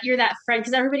you're that friend,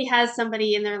 because everybody has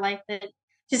somebody in their life that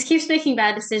just keeps making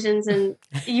bad decisions, and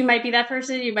you might be that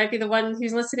person, you might be the one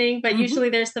who's listening, but usually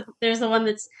there's the one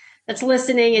that's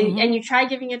listening, and you try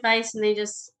giving advice and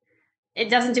it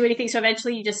doesn't do anything. So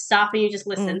eventually you just stop and you just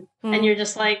listen, and you're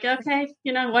just like, okay,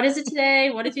 what is it today?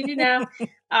 What did you do now?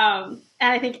 And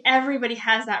I think everybody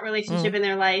has that relationship in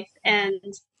their life. And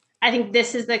I think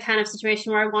this is the kind of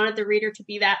situation where I wanted the reader to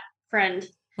be that friend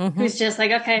who's just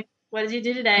like, okay, what did you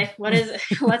do today? What is it?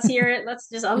 Let's hear it. Let's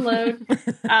just unload.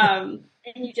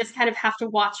 And you just kind of have to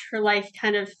watch her life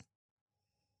kind of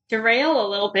derail a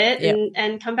little bit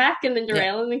and come back, and then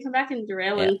derail and then come back and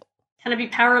derail and kind of be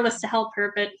powerless to help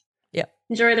her, but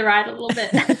enjoy the ride a little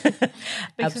bit.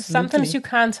 Because sometimes you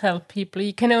can't help people.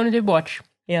 You can only watch.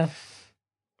 Yeah.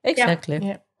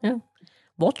 Exactly. Yeah.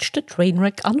 Watch the train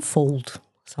wreck unfold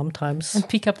sometimes. And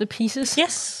pick up the pieces.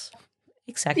 Yes.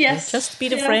 Exactly. Yes. Just be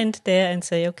the friend there and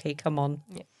say, okay, come on.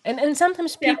 Yeah. And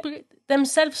sometimes people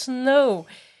themselves know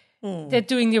they're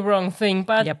doing the wrong thing,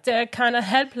 but they're kind of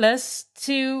helpless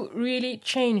to really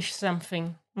change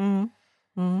something.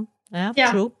 Yeah,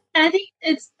 true. And I think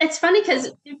it's funny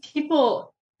because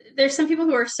there's some people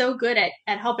who are so good at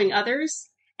helping others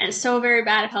and so very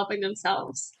bad at helping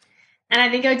themselves. And I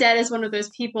think Odette is one of those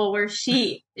people where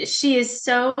she is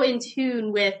so in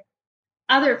tune with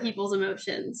other people's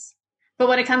emotions, but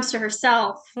when it comes to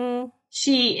herself,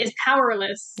 she is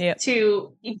powerless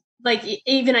to like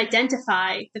even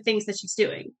identify the things that she's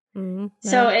doing.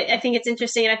 So I think it's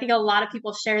interesting, and I think a lot of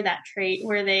people share that trait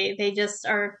where they just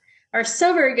are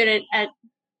so very good at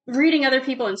reading other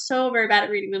people and so very bad at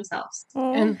reading themselves.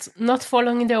 And not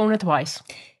following their own advice.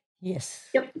 Yes.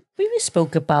 Yep. We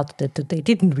spoke about that today,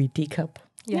 didn't we, Teacup?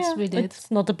 Yes, we did. It's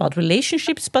not about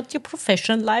relationships, but your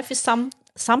professional life is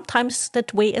sometimes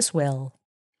that way as well.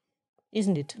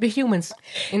 isn't it? We're humans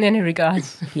in any regard.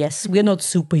 Yes, we're not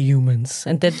superhumans,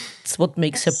 and that's what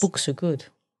makes a book so good.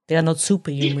 They are not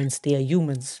superhumans; they are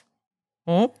humans.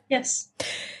 Hmm? Yes.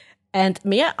 And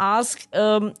may I ask,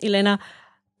 Elaina,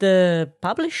 the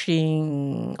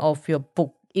publishing of your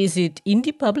book, is it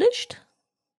indie published?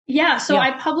 Yeah, so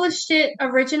I published it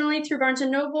originally through Barnes &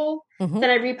 Noble. Then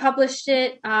I republished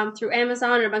it through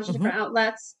Amazon and a bunch of different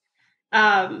outlets.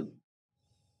 I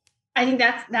think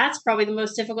that's probably the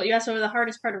most difficult. You asked what was the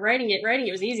hardest part of writing it. Writing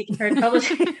it was easy compared to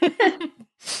publishing.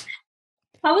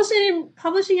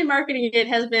 Publishing and marketing it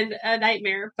has been a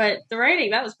nightmare, but the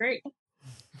writing, that was great.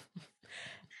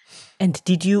 And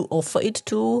did you offer it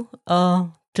to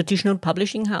traditional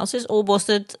publishing houses, or was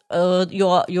it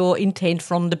your intent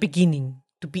from the beginning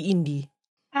to be indie?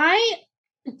 I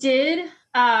did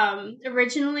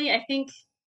originally. I think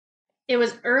it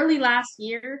was early last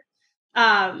year.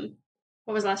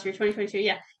 What was last year? 2022.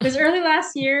 Yeah, it was early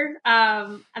last year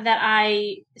that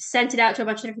I sent it out to a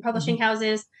bunch of different publishing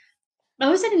houses.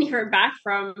 Most I didn't hear back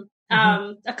from.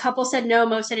 A couple said no.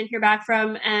 Most I didn't hear back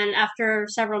from. And after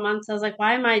several months, I was like,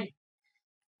 why am I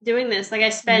doing this? Like, I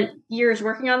spent years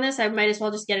working on this. I might as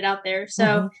well just get it out there.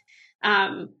 So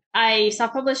I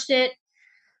self-published it.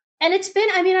 And it's been,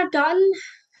 I mean, I've gotten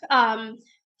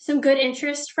some good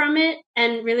interest from it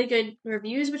and really good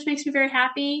reviews, which makes me very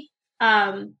happy.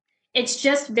 It's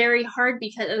just very hard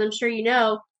because, as I'm sure you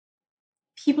know,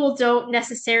 people don't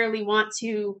necessarily want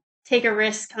to take a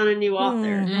risk on a new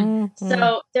author.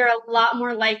 So they're a lot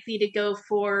more likely to go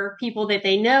for people that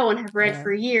they know and have read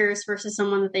for years versus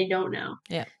someone that they don't know.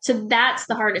 Yeah. So that's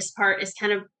the hardest part, is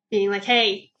kind of being like,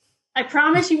 hey, I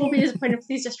promise you won't be disappointed.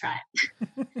 Please just try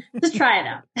it. Just try it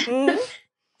out.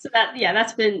 So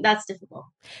that's difficult.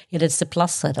 Yeah, that's the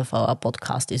plus side of our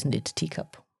podcast, isn't it,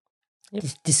 Teacup?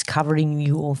 Discovering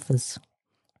new authors,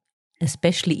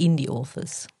 especially indie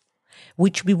authors,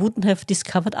 which we wouldn't have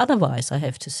discovered otherwise, I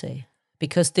have to say,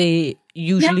 because they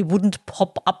usually wouldn't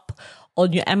pop up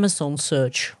on your Amazon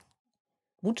search,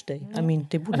 would they? I mean,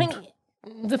 they wouldn't. I think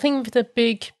the thing with the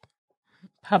big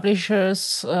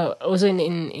publishers, also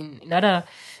in other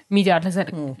media outlets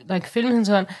like films and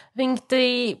so on, I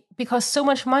think because so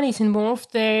much money is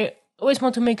involved, they always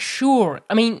want to make sure.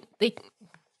 I mean, they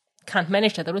can't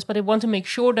manage that always, but they want to make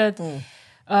sure that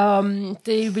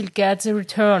they will get a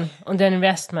return on their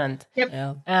investment.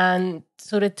 Yeah. And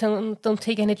so they don't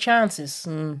take any chances.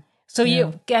 So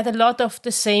you get a lot of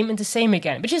the same and the same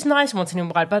again, which is nice once in a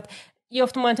while, but you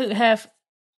often want to have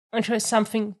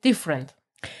something different,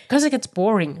 because it gets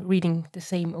boring reading the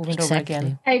same over and over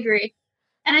again. I agree.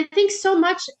 And I think so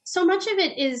much of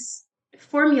it is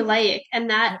formulaic,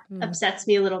 and that upsets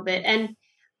me a little bit. And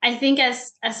I think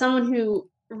as someone who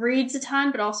reads a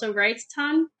ton but also writes a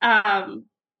ton,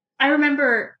 I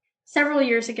remember several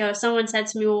years ago someone said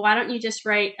to me, well, why don't you just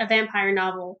write a vampire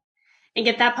novel and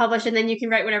get that published, and then you can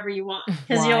write whatever you want,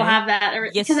 because you'll have that.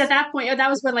 Because at that point, that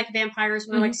was when like vampires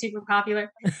were like super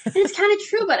popular. And it's kind of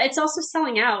true, but it's also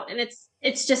selling out, and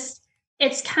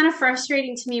it's kind of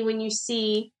frustrating to me when you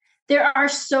see there are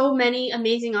so many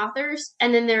amazing authors,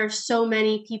 and then there are so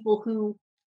many people who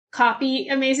copy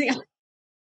amazing.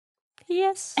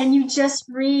 Yes. And you just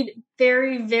read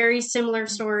very, very similar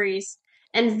stories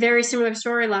and very similar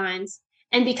storylines.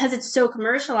 And because it's so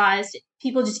commercialized,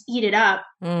 people just eat it up.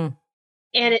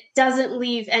 And it doesn't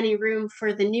leave any room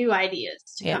for the new ideas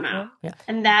to come out. Yeah.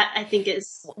 And that, I think,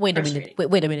 is Wait a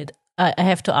minute. I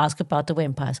have to ask about the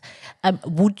vampires.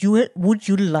 Would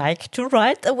you like to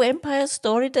write a vampire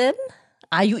story then?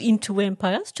 Are you into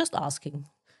vampires? Just asking.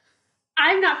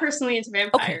 I'm not personally into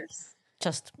vampires.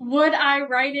 Okay. Would I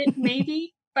write it?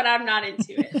 Maybe, but I'm not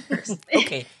into it personally.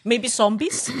 Okay. Maybe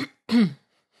zombies?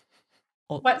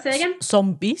 What? Say again?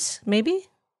 Zombies, maybe?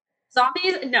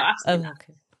 Zombies? No, absolutely not.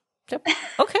 Okay. Yep.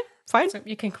 Okay, fine. So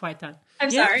you can quite that. I'm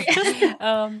sorry.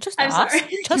 Just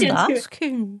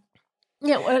asking.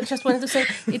 Yeah, well, I just wanted to say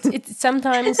it's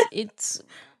sometimes it's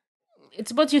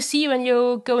what you see when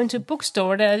you go into a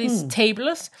bookstore. There are these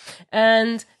tables,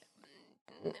 and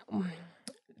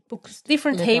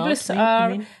different tables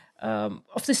are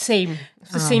of the same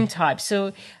type.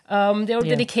 So they are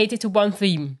dedicated to one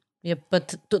theme. Yeah,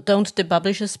 but don't the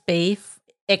publishers pay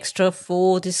extra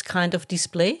for this kind of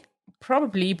display?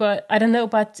 Probably, but I don't know.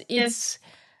 But it's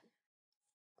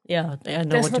I know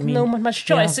there's what you mean. not much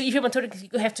choice. Yeah. So if you want to,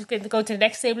 you have to go to the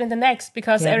next table and the next,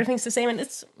 because everything's the same. And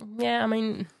it's I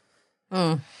mean,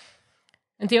 and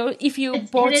if you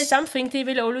bought something, they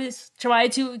will always try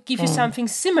to give you something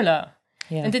similar,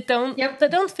 and they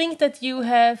don't think that you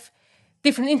have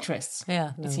different interests.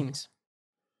 Yeah, it seems.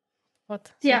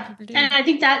 What? Yeah, and I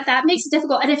think that makes it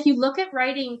difficult. And if you look at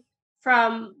writing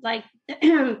from like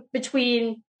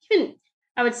between even,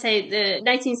 I would say, the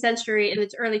 19th century and the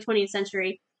early 20th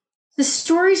century, the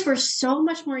stories were so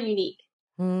much more unique.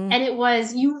 And it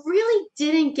was, you really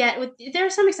didn't get, there are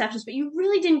some exceptions, but you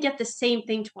really didn't get the same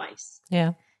thing twice.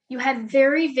 Yeah. You had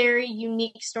very, very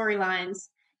unique storylines,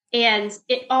 and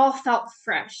it all felt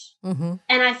fresh. And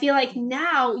I feel like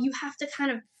now you have to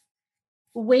kind of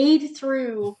wade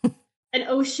through an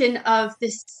ocean of the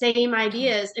same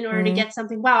ideas in order to get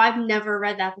something, wow, I've never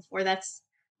read that before.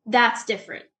 That's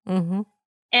different.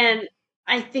 And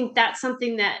I think that's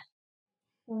something that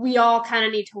we all kind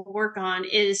of need to work on,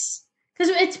 is because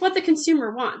it's what the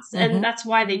consumer wants, and that's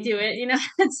why they do it. You know,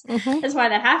 that's why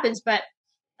that happens. But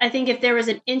I think if there was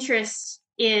an interest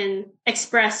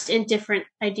expressed in different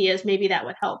ideas, maybe that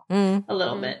would help a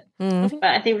little bit. But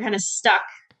I think we're kind of stuck.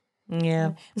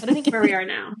 Yeah. But I think where we are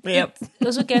now. It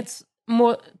also gets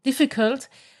more difficult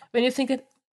when you think that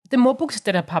the more books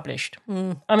that are published.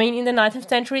 I mean, in the 19th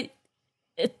century,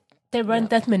 there weren't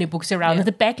that many books around. And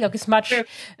the backlog is much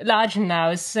larger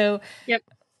now. So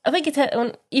I think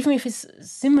even if it's a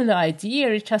similar idea,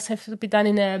 it just has to be done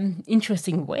in an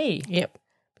interesting way.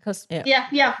 Because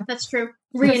that's true.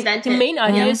 Reinvent the main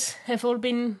ideas have all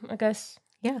been, I guess,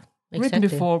 written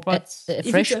before, but a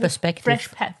fresh perspective, fresh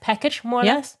package, more or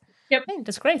less. Hey,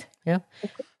 that's great.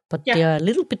 But they are a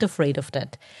little bit afraid of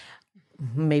that,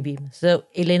 maybe. So,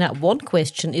 Elaina, one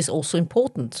question is also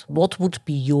important. What would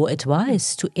be your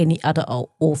advice to any other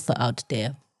author out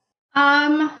there?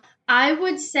 I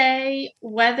would say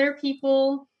whether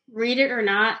people read it or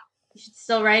not, you should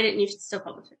still write it and you should still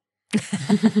publish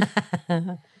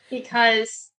it.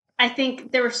 Because I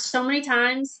think there were so many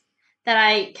times that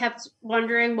I kept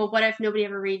wondering, well, what if nobody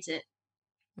ever reads it?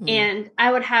 And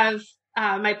I would have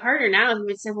my partner now who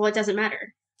would say, well, it doesn't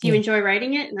matter. Do you enjoy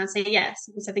writing it? And I'll say yes.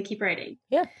 And so then keep writing.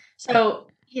 So,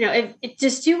 you know, if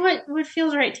just do what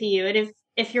feels right to you. And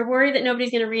if you're worried that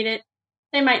nobody's going to read it,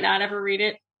 they might not ever read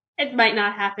it. It might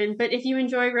not happen. But if you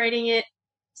enjoy writing it,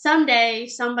 someday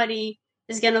somebody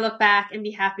is going to look back and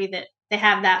be happy that they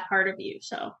have that part of you.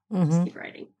 So just keep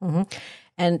writing.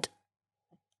 And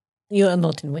you are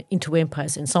not into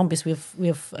vampires and zombies.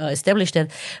 We've established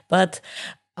that. But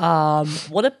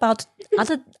what about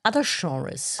other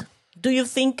genres? Do you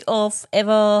think of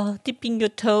ever dipping your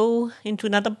toe into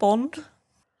another Bond?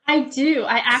 I do.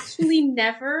 I actually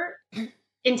never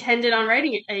intended on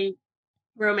writing a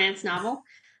romance novel.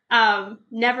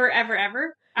 Never, ever,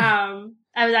 ever.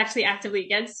 I was actually actively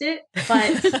against it,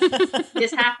 but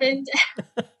this happened.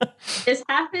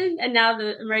 And now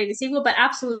I'm writing the sequel. But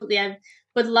absolutely, I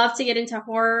would love to get into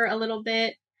horror a little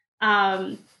bit.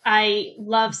 I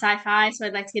love sci-fi, so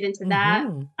I'd like to get into that.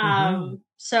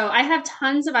 So I have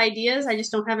tons of ideas. I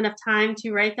just don't have enough time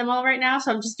to write them all right now.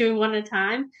 So I'm just doing one at a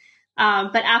time.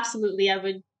 But absolutely, I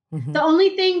would. The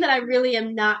only thing that I really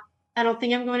I don't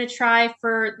think I'm going to try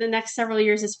for the next several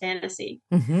years is fantasy.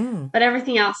 But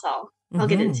everything else I'll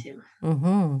get into.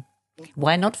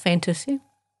 Why not fantasy?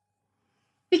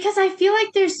 Because I feel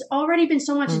like there's already been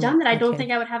so much done that I don't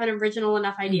think I would have an original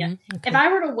enough idea. If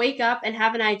I were to wake up and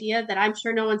have an idea that I'm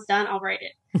sure no one's done, I'll write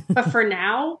it. But for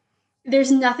now,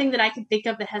 there's nothing that I could think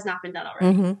of that has not been done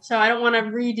already. So I don't want to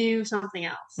redo something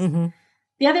else.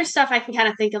 The other stuff I can kind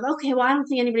of think of, okay, well, I don't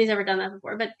think anybody's ever done that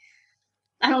before, but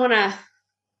I don't want to,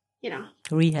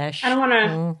 rehash. I don't want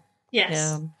to,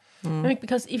 yes. I think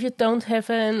because if you don't have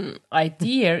an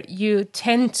idea, you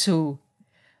tend to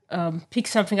pick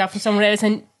something up from somewhere else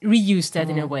and reuse that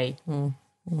in a way.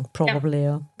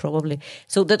 Probably.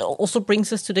 So that also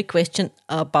brings us to the question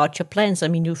about your plans. I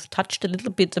mean, you've touched a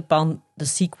little bit about the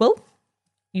sequel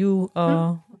you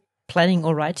are planning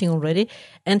or writing already.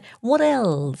 And what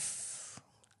else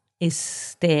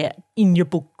is there in your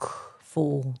book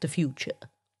for the future?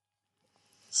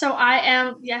 So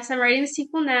I'm writing the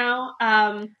sequel now.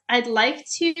 I'd like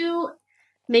to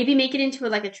maybe make it into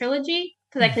a trilogy,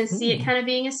 because I can see it kind of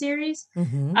being a series.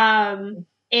 And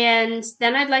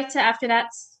then I'd like to, after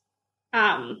that's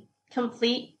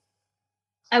complete,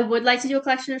 I would like to do a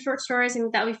collection of short stories. I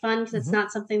think that would be fun, because it's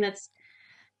not something that's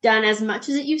done as much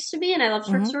as it used to be, and I love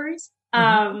short stories.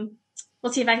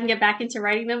 We'll see if I can get back into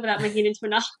writing them without making it into a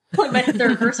novel, like the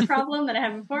reverse problem that I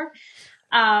had before.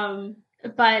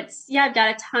 But yeah, I've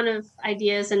got a ton of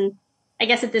ideas, and I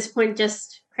guess at this point,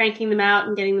 just cranking them out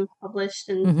and getting them published,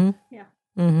 and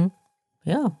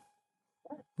Yeah.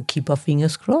 Keep our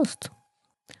fingers crossed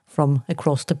from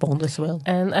across the pond as well.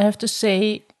 And I have to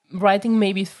say, writing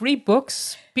maybe 3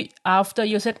 books after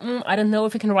you said, I don't know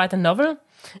if you can write a novel,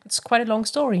 it's quite a long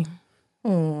story.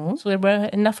 So there were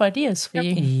enough ideas for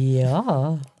you.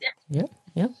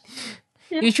 Yeah.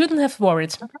 You shouldn't have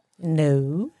worried.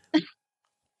 No.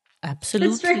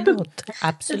 Absolutely not.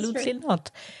 Absolutely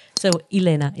not. So,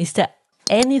 Elaina, is there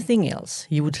anything else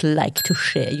you would like to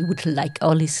share, you would like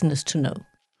our listeners to know?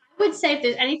 I would say if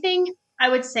there's anything, I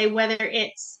would say whether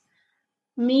it's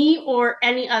me or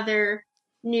any other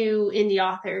new indie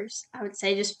authors, I would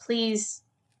say just please,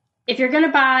 if you're going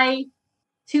to buy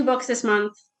 2 books this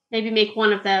month, maybe make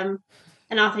one of them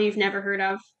an author you've never heard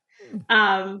of.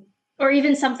 Or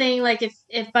even something like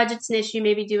if budget's an issue,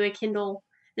 maybe do an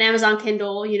Amazon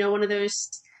Kindle, one of those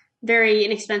very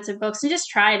inexpensive books, and just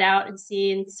try it out and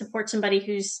see and support somebody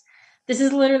this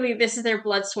is their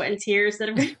blood, sweat, and tears that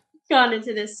have gone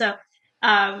into this. So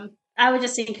I would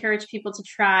just encourage people to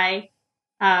try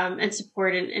and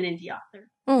support an indie author.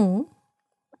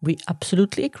 We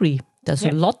absolutely agree. There's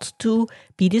a lot to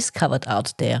be discovered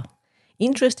out there.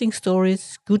 Interesting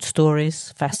stories, good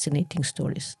stories, fascinating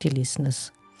stories, dear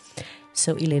listeners.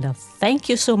 So, Elaina, thank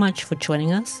you so much for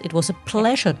joining us. It was a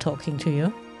pleasure talking to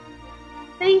you.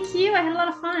 Thank you. I had a lot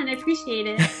of fun. I appreciate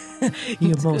it.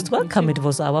 You're most welcome. It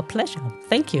was our pleasure.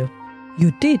 Thank you.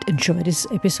 You did enjoy this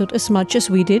episode as much as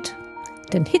we did?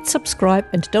 Then hit subscribe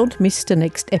and don't miss the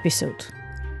next episode.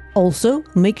 Also,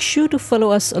 make sure to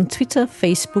follow us on Twitter,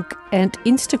 Facebook, and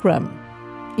Instagram.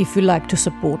 If you like to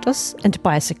support us and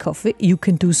buy us a coffee, you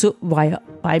can do so via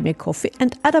Buy Me a Coffee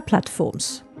and other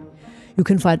platforms. You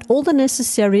can find all the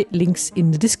necessary links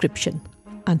in the description.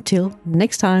 Until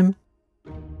next time.